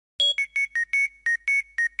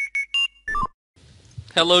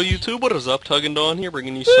Hello YouTube, what is up? Tug and Dawn here,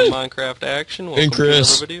 bringing you some Minecraft action. Welcome to another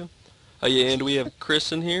video. Oh yeah, and we have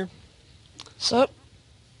Chris in here. Sup?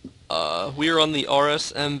 We are on the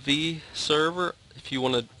RSMV server. If you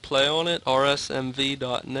want to play on it,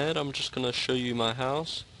 rsmv.net. I'm just going to show you my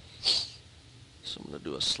house. So I'm going to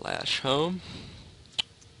do a /home.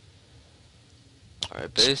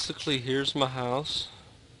 Alright, basically here's my house.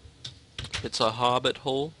 It's a hobbit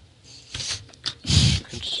hole. You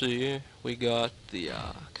can see we got the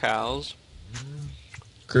cows.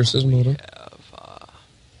 Chris's model. Let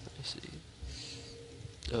me see.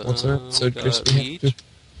 What's that? So Chris, we have to...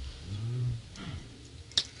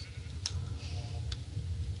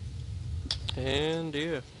 And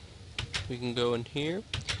yeah, we can go in here.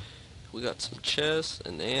 We got some chests,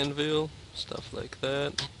 an anvil, stuff like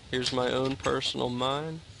that. Here's my own personal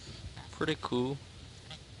mine. Pretty cool.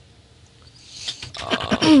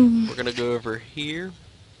 We're gonna go over here.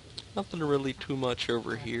 Nothing really too much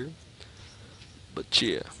over here, but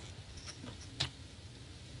yeah.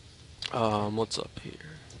 What's up here?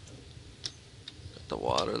 Got the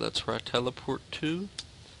water. That's where I teleport to.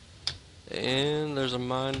 And there's a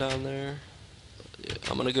mine down there. Yeah,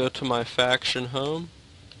 I'm gonna go to my faction home.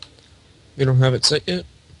 You don't have it set yet?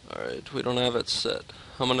 Alright, we don't have it set.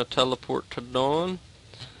 I'm gonna teleport to Dawn.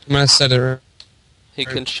 I'm gonna set it right. He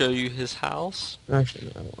can show you his house.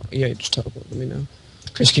 Actually, no. Yeah, just teleport. Let me know.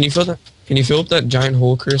 Chris, can you fill that? Can you fill up that giant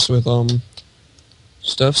hole, Chris, with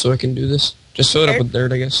stuff so I can do this? Just fill it up with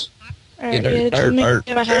dirt, I guess. Alright, Yeah, dirt.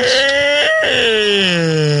 my house.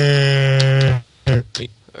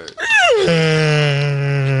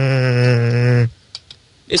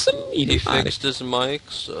 It's the meat. He fixed his mic,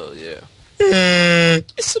 so yeah.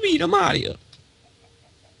 It's the meat of Mario.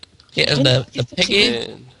 Yeah, the pig is.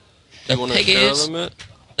 And The you want to pig show is. them it?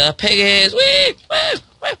 The pig is.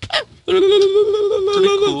 Pretty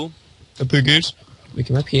cool. The pig is. We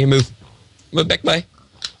come up here, move back by.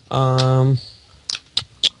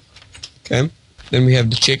 Okay. Then we have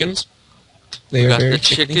the chickens. They We are got very the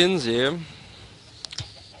chickeny. chickens, yeah.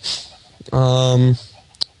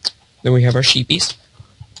 Then we have our sheepies.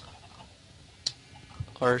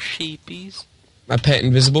 Our sheepies. My pet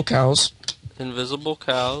invisible cows. Invisible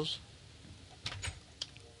cows.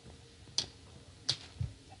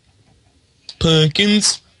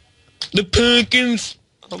 Pumpkins. The pumpkins.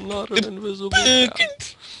 I'm not an invisible cow.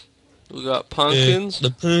 Pumpkins. We got pumpkins.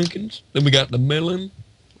 The pumpkins. Then we got the melon.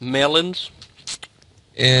 Melons.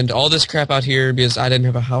 And all this crap out here because I didn't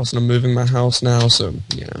have a house and I'm moving my house now, so,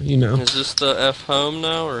 you know. Is this the F home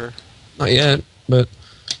now, or? Not yet, but,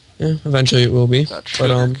 yeah, eventually it will be. Got But,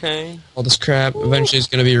 sugar cane. all this crap eventually is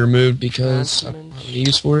going to be removed because I don't have any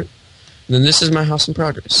use for it. And then this is my house in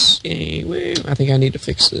progress. Yay, woo. I think I need to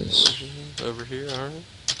fix this. Over here, alright.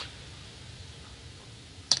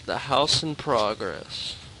 The house in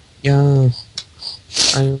progress. Yeah.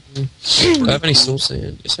 Do I have any soul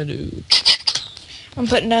sand? Yes, I do. I'm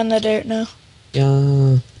putting down the dirt now.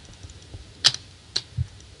 Yeah.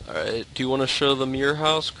 Alright, do you want to show them your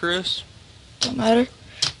house, Chris? Don't matter.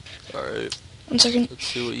 Alright, 1 second. let's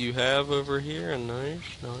see what you have over here. Nice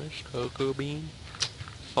cocoa bean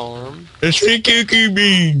farm. It's a cookie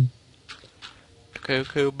bean.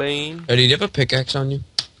 Cocoa bean. Oh, do you have a pickaxe on you?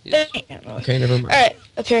 Yes. Okay, never mind. Alright,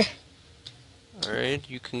 up here. Alright,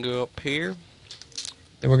 you can go up here.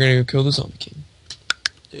 Then we're gonna go kill the zombie king.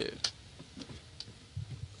 Yeah.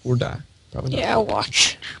 Or die. Probably not. Yeah, I'll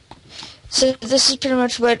watch. So this is pretty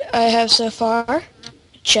much what I have so far.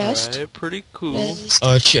 Chest. Alright, pretty cool. This-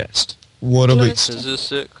 A chest. What a beast. Is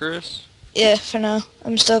this it, Chris? Yeah, for now.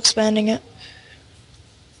 I'm still expanding it.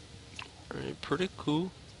 Alright, pretty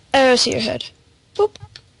cool. Oh, I see your head. Boop.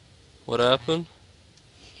 What happened?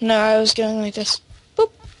 No, I was going like this.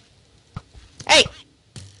 Boop. Hey!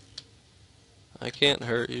 I can't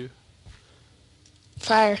hurt you.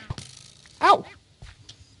 Fire. Ow!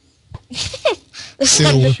 The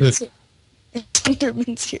Deal with Slenderman's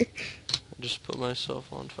Slenderman's here. I just put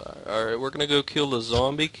myself on fire. Alright, we're gonna go kill the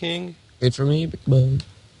zombie king. Wait for me, big bug.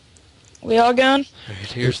 We all gone?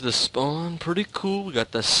 Alright, here's the spawn. Pretty cool. We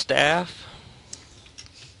got the staff.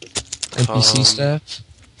 NPC staff.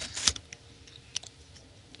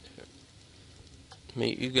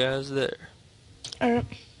 Meet you guys there. Alright.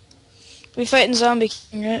 We fighting Zombie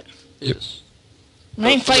King, right? Yes. I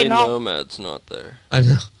ain't Hopefully fighting all. Nomad's not there. I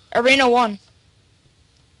know. Arena 1.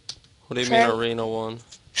 What do you Try- mean Arena 1?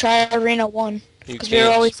 Try Arena 1. You 'Cause we were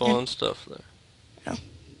can't always spawn stuff there.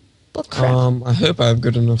 Well, crap. I hope I have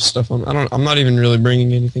good enough stuff on. I'm not even really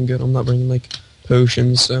bringing anything good. I'm not bringing, like,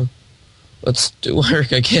 potions, so... Let's do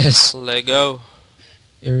work, I guess. Lego.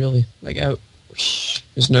 Yeah, really. Like, out.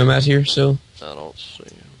 Is Nomad here still? I don't see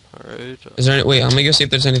him. Alright. Is there any, wait, I'm gonna go see if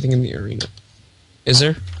there's anything in the arena. Is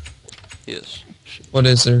there? Yes. What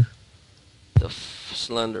is there? The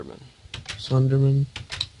Slenderman. Slenderman?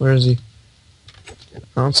 Where is he?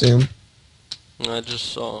 I don't see him. I just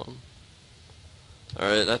saw him.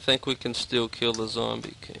 Alright, I think we can still kill the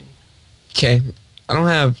zombie king. Okay. I don't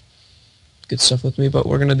have good stuff with me, but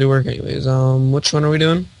we're gonna do work anyways. Which one are we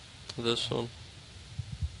doing? This one.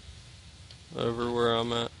 Over where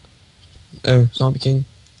I'm at. Oh, Zombie King.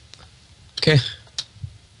 Okay.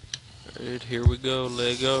 Alright, here we go.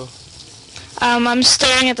 Lego. I'm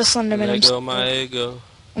staring at the Slenderman. Lego my ego.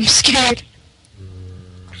 I'm scared.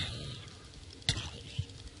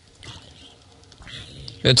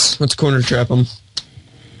 Let's corner trap him.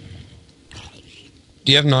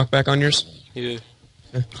 Do you have knockback on yours? Yeah.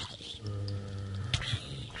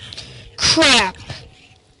 Crap.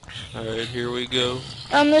 Alright, here we go.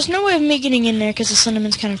 There's no way of me getting in there because the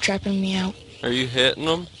Slenderman's kind of trapping me out. Are you hitting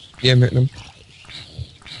them? Yeah, I'm hitting him.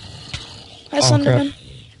 Hi, Oh, Slenderman.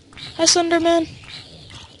 Hi, Slenderman.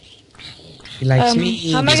 He likes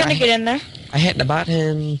me. How am I gonna get in there? I hit the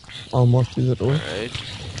button. I'll walk through the door. Alright.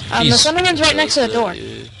 The Slenderman's right next to the door.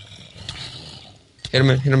 Yeah. Hit him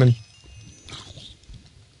in, hit him in.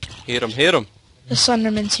 Hit him, hit him. The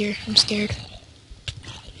Slenderman's here. I'm scared.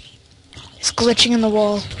 He's glitching in the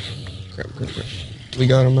wall. Crap. We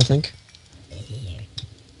got him, I think.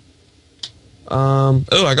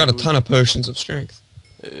 Oh, I got a ton of potions of strength.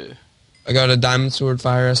 Yeah. I got a diamond sword,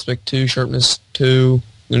 fire aspect 2, sharpness 2,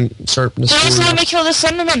 and sharpness Please 4. let me kill the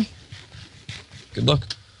Slenderman. Good luck.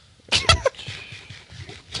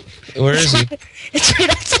 Where is he? It's right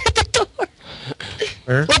outside the door.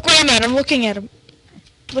 Where? Look where I'm at. I'm looking at him.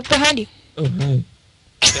 Look behind you. Oh, hi.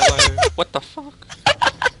 What the fuck?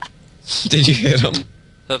 Did you hit him?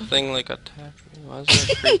 That thing like attacked me. Why is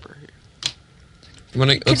there a creeper here?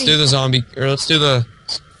 Let's do the zombie, or let's do the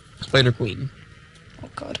Spider Queen Oh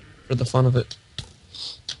god. for the fun of it.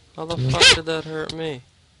 How the fuck did that hurt me?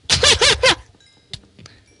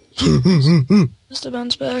 Just a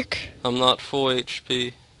bounce back. I'm not full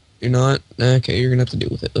HP. You're not? Okay, you're gonna have to deal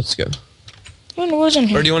with it. Let's go. What was in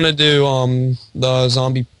here? Or do you want to do the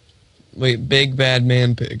zombie? Wait, big bad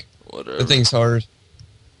man pig. Whatever. The thing's hard.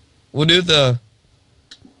 We'll do them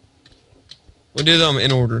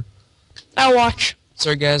in order. I'll watch.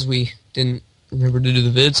 Sorry guys, we didn't remember to do the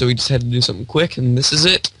vid, so we just had to do something quick, and this is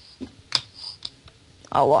it.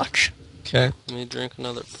 I'll watch. Okay. Let me drink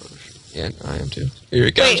another potion. Yeah, I am too. Here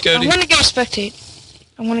it comes, Wait, Cody. I want to go spectate.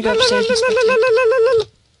 I want to go upstairs and spectate.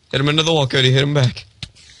 Hit him into the wall, Cody. Hit him back.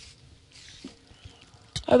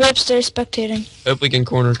 I'll be upstairs spectating. Hope we can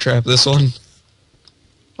corner trap this one.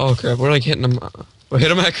 Oh crap, we're like hitting him. We'll hit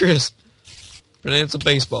him at Chris. It's a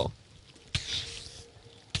baseball.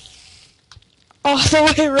 Oh,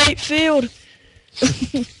 the way right field.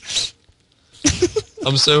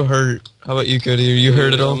 I'm so hurt. How about you, Cody? Are you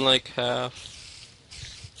hurt at all? I'm like half.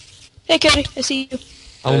 Hey, Cody, I see you.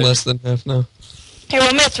 I'm less than half now. Hey,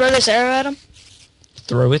 want me to throw this arrow at him?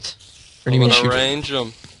 Throw it? Or do I'm you mean gonna shoot it? range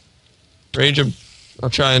them. Range him. I'll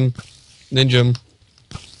try and ninja him.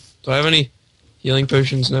 Do I have any healing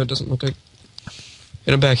potions? No, it doesn't look like.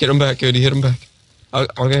 Hit him back, Cody, hit him back.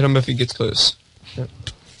 I'll get him if he gets close. Yep.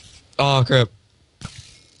 Oh, crap.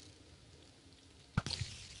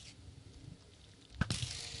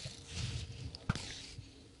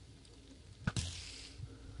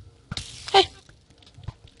 Hey.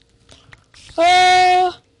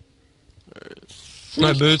 Oh.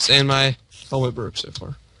 My boots and my helmet broke so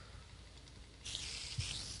far.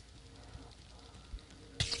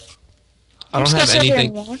 I don't have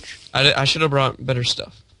anything. I should have brought better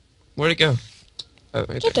stuff. Where'd it go? Oh, right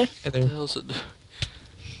there. Right there. Right What there. the hell's it do?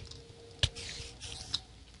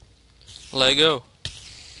 Lego.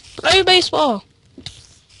 Play baseball.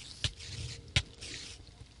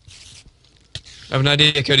 I have an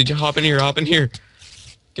idea, Cody. Just hop in here, hop in here.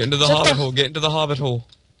 Get into the Shut hobbit the- hole, get into the hobbit hole.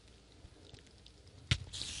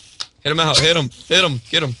 Hit him out, hit him,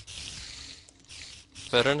 get him.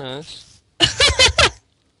 Very nice.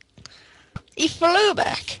 He flew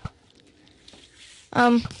back.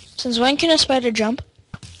 Since when can a spider jump?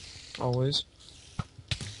 Always.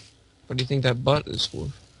 What do you think that butt is for?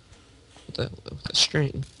 With the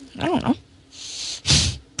string. I don't know.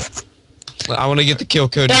 I want to get the kill,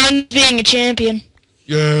 Cody. Done being a champion.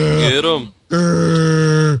 Yeah. Get him.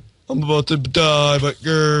 Grrr. I'm about to die, but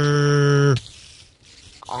grrr.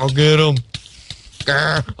 I'll get him.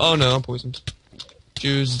 Grrr. Oh no, I'm poisoned.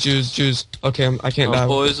 Juice. Okay, I can't die. I'm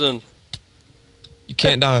poisoned. You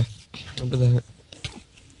can't die. Remember that.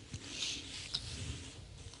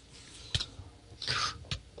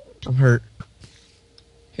 I'm hurt.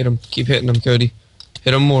 Hit him. Keep hitting him, Cody.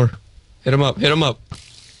 Hit him more. Hit him up. Hit him up.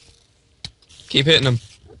 Keep hitting him.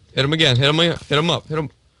 Hit him again. Hit him again. Hit him up. Hit him.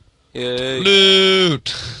 Yay.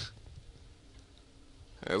 Loot.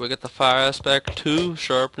 Alright, we got the fire aspect 2,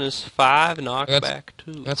 sharpness 5, knockback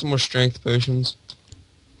 2. Got some more strength potions.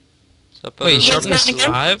 Step Wait, over sharpness to-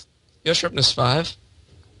 5? You have sharpness 5?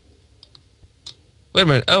 Wait a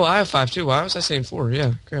minute. Oh, I have 5 too. Why was I saying 4?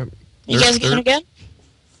 Yeah, crap. You guys going again?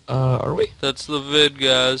 Are we? That's the vid,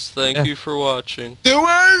 guys. Thank Yeah. you for watching. Good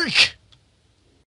work!